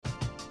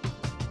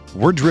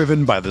We're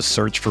driven by the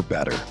search for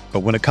better. But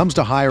when it comes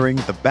to hiring,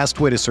 the best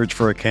way to search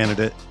for a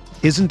candidate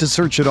isn't to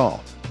search at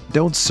all.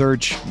 Don't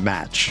search,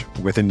 match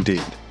with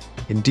Indeed.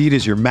 Indeed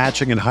is your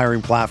matching and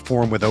hiring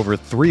platform with over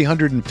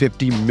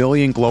 350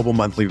 million global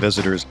monthly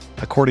visitors,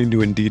 according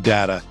to Indeed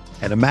data,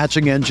 and a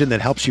matching engine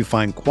that helps you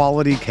find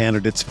quality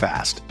candidates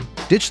fast.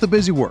 Ditch the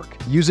busy work.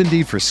 Use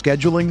Indeed for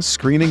scheduling,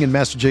 screening, and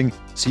messaging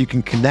so you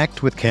can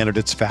connect with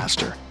candidates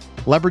faster.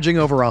 Leveraging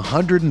over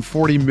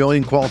 140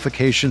 million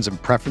qualifications and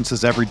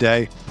preferences every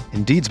day,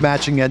 Indeed's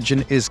matching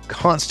engine is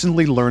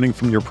constantly learning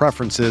from your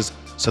preferences,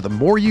 so the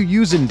more you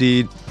use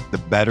Indeed, the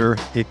better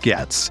it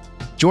gets.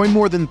 Join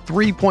more than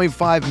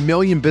 3.5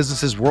 million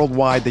businesses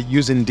worldwide that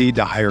use Indeed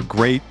to hire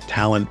great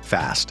talent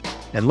fast.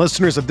 And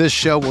listeners of this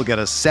show will get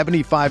a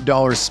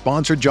 $75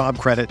 sponsored job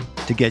credit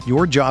to get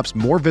your jobs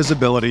more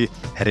visibility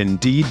at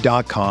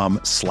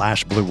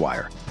Indeed.com/Blue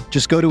Wire.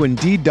 Just go to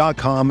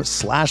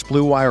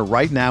Indeed.com/Blue Wire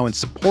right now and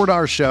support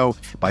our show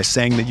by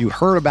saying that you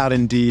heard about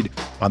Indeed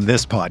on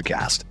this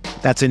podcast.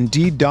 That's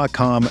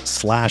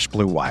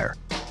Indeed.com/Blue Wire.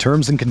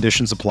 Terms and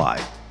conditions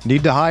apply.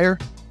 Need to hire?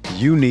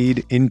 You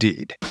need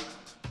Indeed.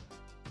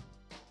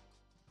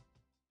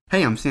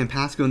 Hey, I'm Sam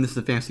Pasco, and this is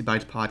the Fantasy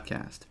Bites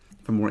podcast.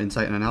 For more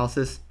insight and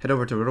analysis, head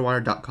over to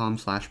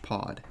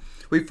rotowire.com/pod.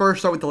 We first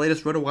start with the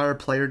latest RotoWire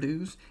player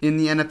news. In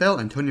the NFL,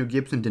 Antonio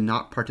Gibson did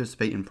not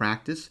participate in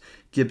practice.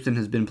 Gibson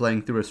has been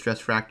playing through a stress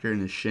fracture in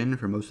his shin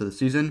for most of the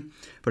season,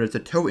 but it's a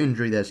toe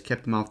injury that has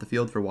kept him off the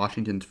field for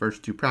Washington's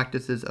first two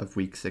practices of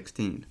Week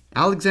 16.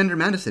 Alexander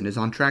Mattison is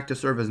on track to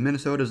serve as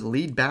Minnesota's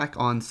lead back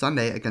on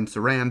Sunday against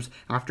the Rams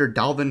after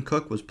Dalvin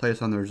Cook was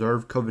placed on the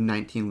reserve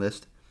COVID-19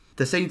 list.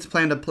 The Saints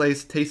plan to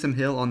place Taysom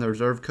Hill on the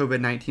reserve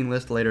COVID-19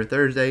 list later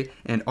Thursday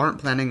and aren't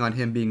planning on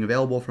him being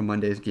available for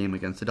Monday's game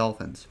against the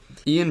Dolphins.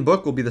 Ian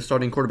Book will be the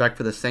starting quarterback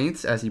for the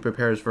Saints as he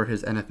prepares for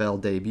his NFL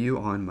debut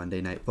on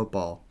Monday Night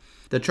Football.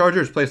 The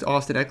Chargers placed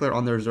Austin Eckler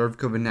on the reserve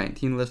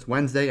COVID-19 list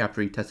Wednesday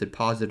after he tested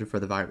positive for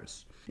the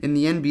virus. In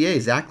the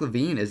NBA, Zach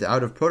LaVine is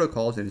out of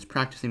protocols and is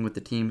practicing with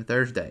the team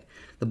Thursday.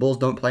 The Bulls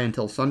don't play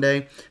until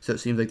Sunday, so it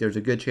seems like there's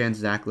a good chance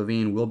Zach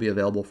LaVine will be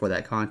available for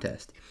that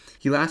contest.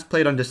 He last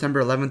played on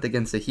December 11th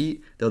against the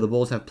Heat, though the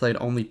Bulls have played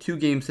only 2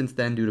 games since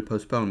then due to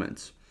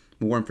postponements.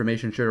 More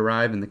information should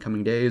arrive in the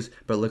coming days,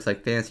 but it looks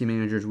like fantasy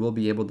managers will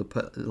be able to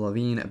put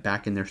LaVine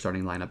back in their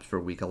starting lineups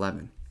for Week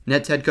 11.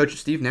 Nets head coach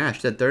Steve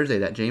Nash said Thursday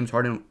that James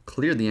Harden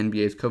cleared the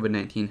NBA's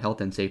COVID-19 health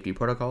and safety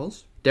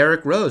protocols.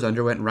 Derrick Rose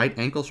underwent right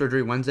ankle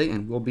surgery Wednesday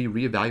and will be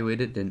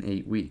reevaluated in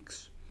 8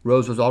 weeks.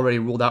 Rose was already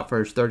ruled out for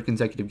his third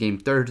consecutive game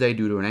Thursday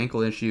due to an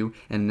ankle issue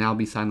and will now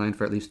be sidelined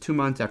for at least 2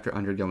 months after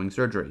undergoing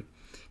surgery.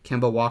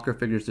 Kemba Walker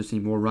figures to see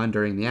more run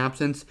during the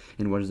absence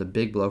in what is a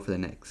big blow for the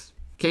Knicks.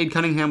 Cade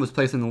Cunningham was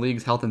placed in the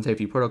league's health and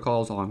safety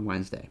protocols on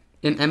Wednesday.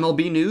 In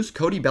MLB news,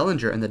 Cody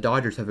Bellinger and the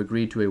Dodgers have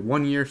agreed to a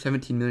 1-year,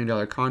 $17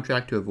 million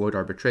contract to avoid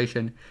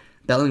arbitration.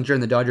 Bellinger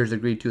and the Dodgers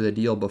agreed to the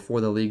deal before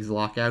the league's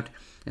lockout,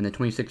 and the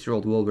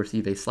 26-year-old will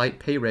receive a slight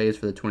pay raise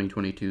for the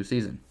 2022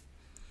 season.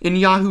 In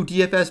Yahoo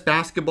DFS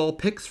basketball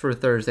picks for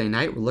Thursday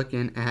night, we're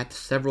looking at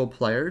several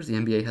players. The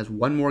NBA has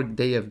one more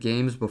day of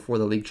games before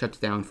the league shuts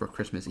down for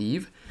Christmas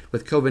Eve.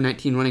 With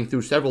COVID-19 running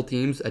through several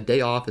teams, a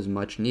day off is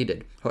much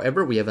needed.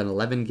 However, we have an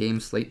 11-game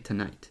slate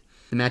tonight.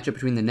 The matchup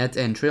between the Nets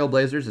and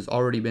Trailblazers has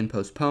already been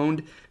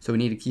postponed, so we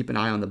need to keep an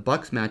eye on the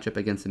Bucks matchup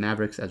against the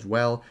Mavericks as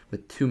well,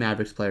 with 2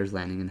 Mavericks players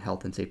landing in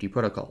health and safety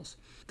protocols.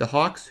 The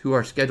Hawks, who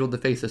are scheduled to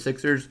face the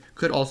Sixers,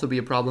 could also be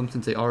a problem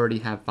since they already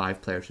have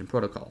 5 players in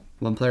protocol.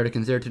 One player to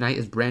consider tonight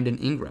is Brandon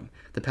Ingram.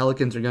 The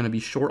Pelicans are going to be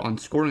short on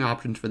scoring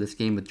options for this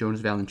game with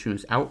Jonas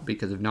Valanciunas out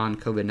because of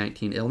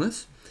non-COVID-19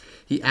 illness.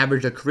 He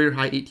averaged a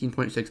career-high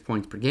 18.6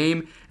 points per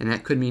game, and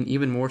that could mean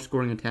even more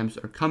scoring attempts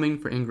are coming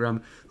for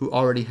Ingram, who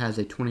already has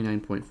a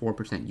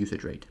 29.4%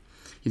 usage rate.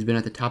 He's been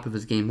at the top of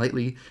his game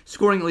lately,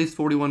 scoring at least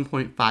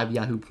 41.5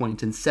 Yahoo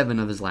points in 7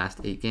 of his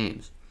last 8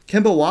 games.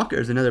 Kemba Walker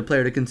is another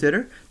player to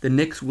consider. The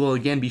Knicks will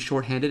again be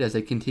shorthanded as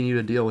they continue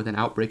to deal with an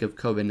outbreak of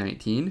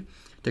COVID-19.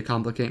 To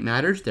complicate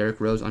matters, Derrick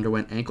Rose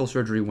underwent ankle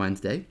surgery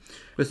Wednesday.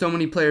 With so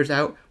many players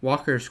out,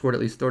 Walker scored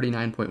at least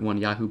 39.1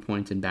 Yahoo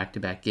points in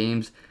back-to-back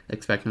games.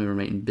 Expect him to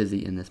remain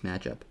busy in this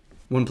matchup.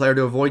 One player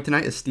to avoid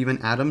tonight is Steven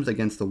Adams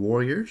against the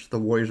Warriors. The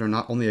Warriors are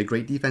not only a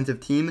great defensive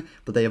team,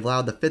 but they have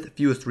allowed the 5th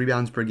fewest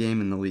rebounds per game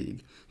in the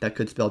league. That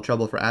could spell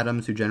trouble for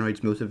Adams, who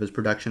generates most of his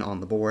production on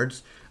the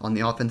boards. On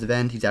the offensive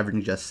end, he's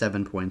averaging just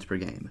 7 points per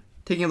game.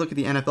 Taking a look at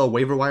the NFL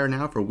waiver wire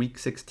now for Week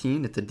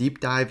 16, it's a deep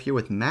dive here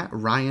with Matt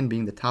Ryan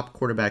being the top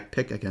quarterback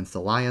pick against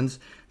the Lions.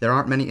 There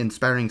aren't many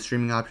inspiring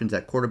streaming options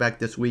at quarterback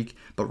this week,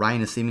 but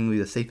Ryan is seemingly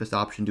the safest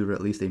option due to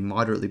at least a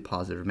moderately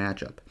positive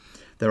matchup.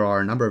 There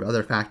are a number of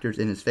other factors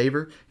in his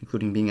favor,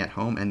 including being at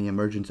home and the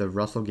emergence of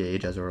Russell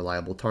Gage as a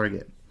reliable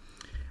target.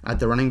 At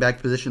the running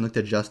back position, looked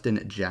at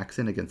Justin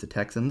Jackson against the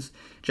Texans.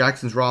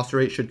 Jackson's roster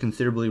rate should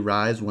considerably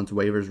rise once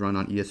waivers run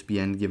on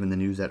ESPN, given the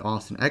news that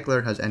Austin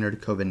Eckler has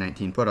entered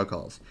COVID-19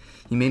 protocols.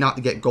 He may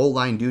not get goal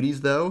line duties,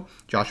 though.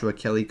 Joshua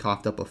Kelly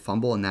coughed up a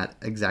fumble in that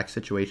exact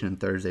situation in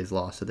Thursday's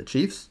loss to the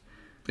Chiefs.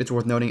 It's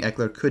worth noting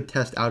Eckler could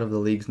test out of the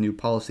league's new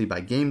policy by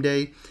game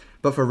day.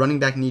 But for running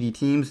back needy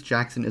teams,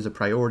 Jackson is a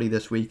priority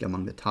this week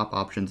among the top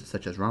options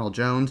such as Ronald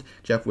Jones,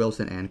 Jeff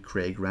Wilson, and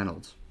Craig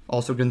Reynolds.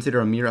 Also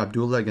consider Amir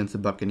Abdullah against the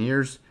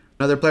Buccaneers.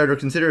 Another player to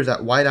consider is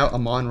at wideout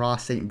Amon-Ra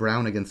St.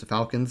 Brown against the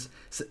Falcons.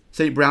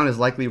 St. Brown is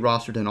likely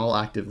rostered in all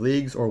active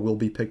leagues or will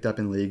be picked up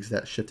in leagues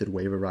that shifted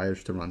waiver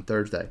wires to run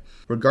Thursday.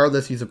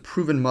 Regardless, he's a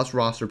proven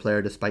must-roster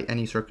player despite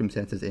any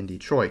circumstances in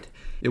Detroit.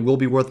 It will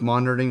be worth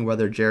monitoring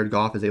whether Jared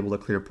Goff is able to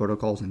clear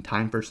protocols in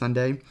time for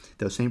Sunday,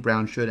 though St.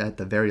 Brown should at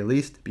the very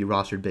least be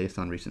rostered based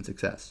on recent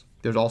success.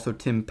 There's also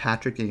Tim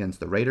Patrick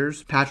against the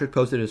Raiders. Patrick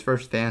posted his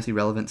first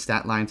fantasy-relevant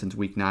stat line since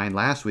Week 9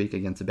 last week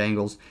against the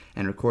Bengals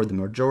and recorded the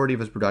majority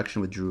of his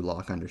production with Drew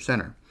Lock under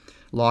center.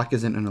 Lock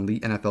isn't an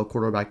elite NFL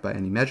quarterback by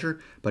any measure,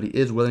 but he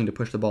is willing to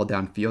push the ball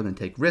downfield and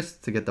take risks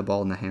to get the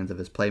ball in the hands of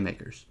his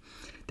playmakers.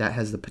 That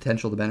has the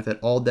potential to benefit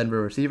all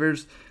Denver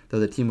receivers,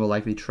 though the team will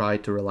likely try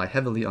to rely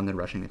heavily on their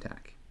rushing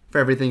attack. For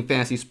everything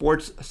fantasy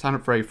sports, sign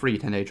up for a free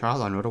 10-day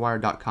trial on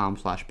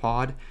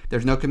rotowire.com/pod.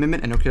 There's no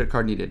commitment and no credit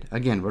card needed.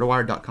 Again,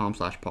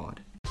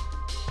 rotowire.com/pod.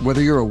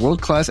 Whether you're a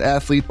world-class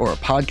athlete or a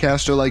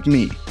podcaster like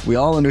me, we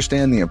all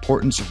understand the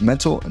importance of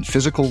mental and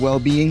physical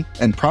well-being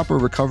and proper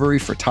recovery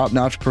for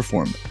top-notch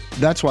performance.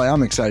 That's why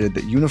I'm excited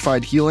that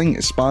Unified Healing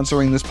is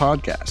sponsoring this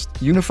podcast.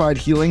 Unified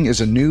Healing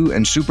is a new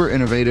and super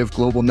innovative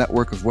global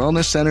network of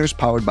wellness centers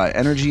powered by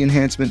Energy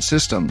Enhancement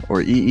System,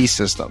 or EE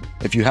System.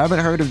 If you haven't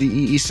heard of the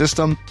EE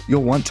System,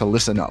 you'll want to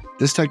listen up.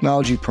 This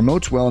technology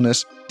promotes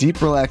wellness,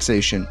 deep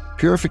relaxation,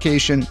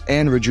 purification,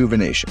 and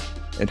rejuvenation.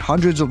 At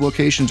hundreds of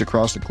locations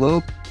across the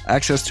globe,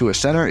 access to a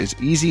center is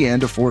easy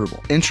and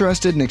affordable.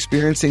 Interested in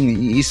experiencing the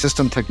EE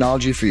System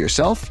technology for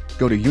yourself?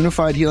 Go to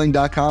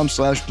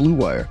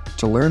unifiedhealing.com/bluewire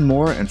to learn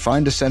more and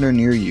find a center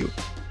near you.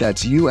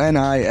 That's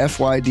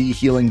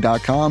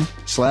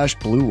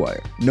unifydhealing.com/bluewire.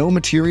 No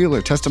material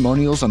or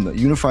testimonials on the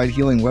Unified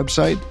Healing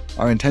website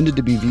are intended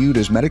to be viewed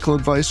as medical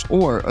advice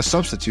or a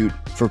substitute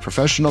for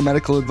professional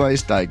medical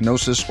advice,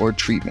 diagnosis, or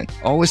treatment.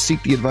 Always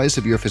seek the advice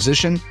of your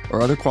physician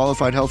or other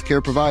qualified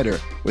healthcare provider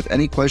with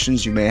any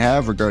questions you may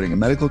have regarding a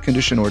medical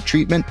condition or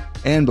treatment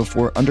and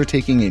before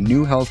undertaking a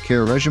new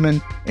healthcare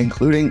regimen,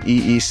 including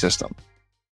EE System.